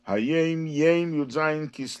Hayom Yom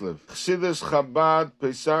Kislev. Chassidus Chabad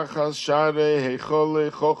Pesachas Share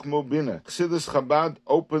Heichole Chochmah Binah. Chassidus Chabad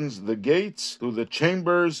opens the gates to the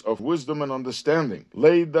chambers of wisdom and understanding.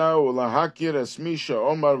 Leida ulahakir esmisha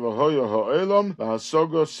omar v'hoyo ha'olam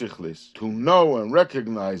v'hasogo Sichos. To know and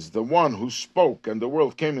recognize the one who spoke and the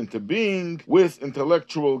world came into being with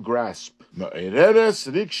intellectual grasp.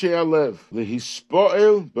 Ma'ereres rikshei alev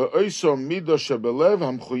lehispoel be'oiso mido shebelev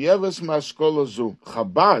hamchuyeves ma'askola zu.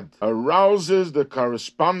 Chabad arouses the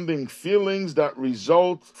corresponding feelings that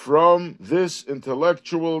result from this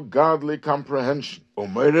intellectual godly comprehension.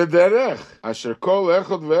 And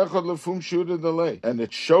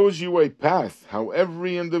it shows you a path how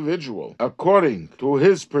every individual, according to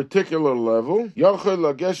his particular level,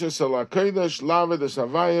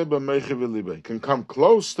 can come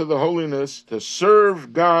close to the holiness to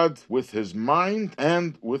serve God with his mind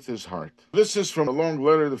and with his heart. This is from a long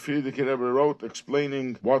letter the Frierdiker Rebbe wrote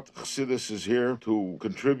explaining what Chassidus is here to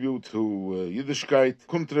contribute to Yiddishkeit.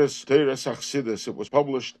 Kuntres Teres Chassidus. It was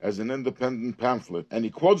published as an independent pamphlet. And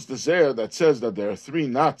he quotes the Zohar that says that there are three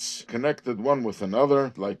knots connected one with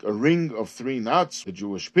another, like a ring of three knots: the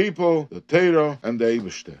Jewish people, the Torah, and the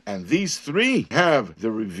Eibishter. And these three have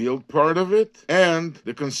the revealed part of it and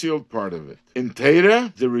the concealed part of it. In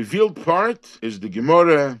Torah, the revealed part is the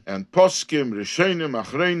Gemara and Poskim, Rishonim,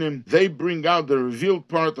 Achreinim. They bring out the revealed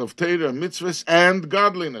part of Torah, mitzvahs, and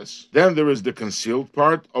godliness. Then there is the concealed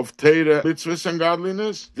part of Torah, mitzvahs, and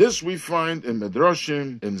godliness. This we find in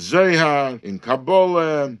Midrashim, in Zohar, in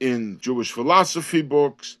Kabbalah, in Jewish philosophy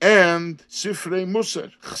books, and Sifrei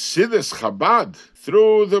Musar. Chassidus Chabad,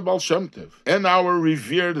 through the Baal Shem Tov and our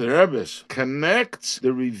revered Rebbes, connects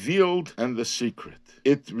the revealed and the secret.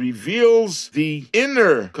 It reveals the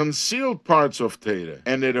inner concealed parts of Torah,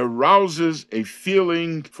 and it arouses a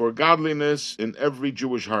feeling for godliness in every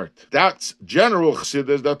Jewish heart. That's general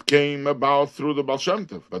Chassidus that came about through the Baal Shem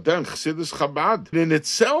Tov. But then Chassidus Chabad in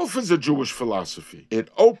itself is a Jewish philosophy. It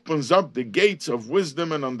opens up the gates of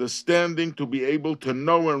wisdom and understanding to be able to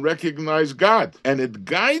know and recognize God. And it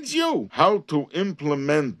guides you how to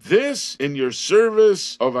implement this in your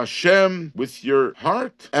service of Hashem with your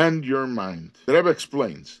heart and your mind. The Rebbe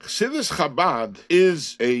explains, Chassidus Chabad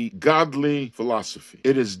is a godly philosophy.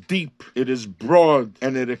 It is deep, it is broad,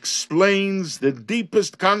 and it explains the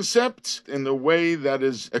deepest concepts in a way that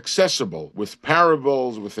is accessible, with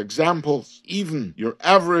parables, with examples. Even your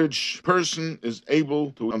average person is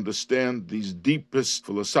able to understand these deepest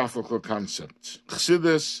philosophical concepts.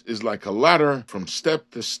 Chassidus is like a ladder from step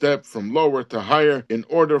to step, from lower to higher, in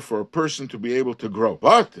order for a person to be able to grow.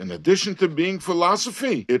 But in addition to being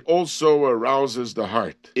philosophy, it also arouses the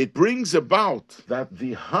heart. It brings about that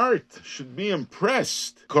the heart should be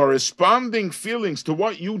impressed. Corresponding feelings to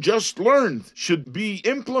what you just learned should be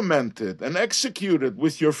implemented and executed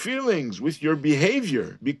with your feelings, with your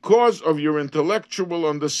behavior, because of your intellectual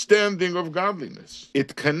understanding of godliness.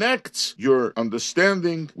 It connects your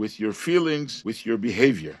understanding with your feelings, with your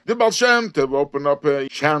behavior. The Baal Shem Tov opened up a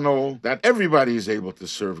channel that everybody is able to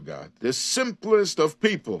serve God. The simplest of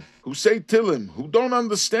people who say Tillim, who don't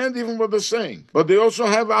understand even what they're saying, but they also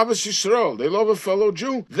have Avos Yisrael. They love a fellow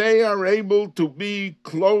Jew. They are able to be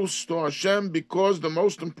close to Hashem because the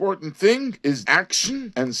most important thing is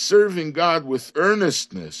action and serving God with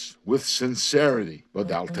earnestness, with sincerity. But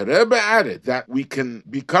the Alter Rebbe added that we can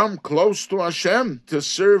become close to Hashem to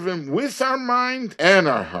serve Him with our mind and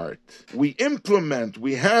our heart. We implement,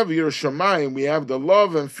 we have Yirah Shamayim, we have the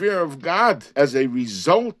love and fear of God as a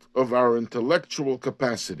result of our intellectual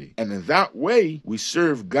capacity. And in that way, we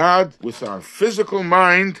serve God with our physical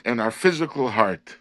mind and our physical heart.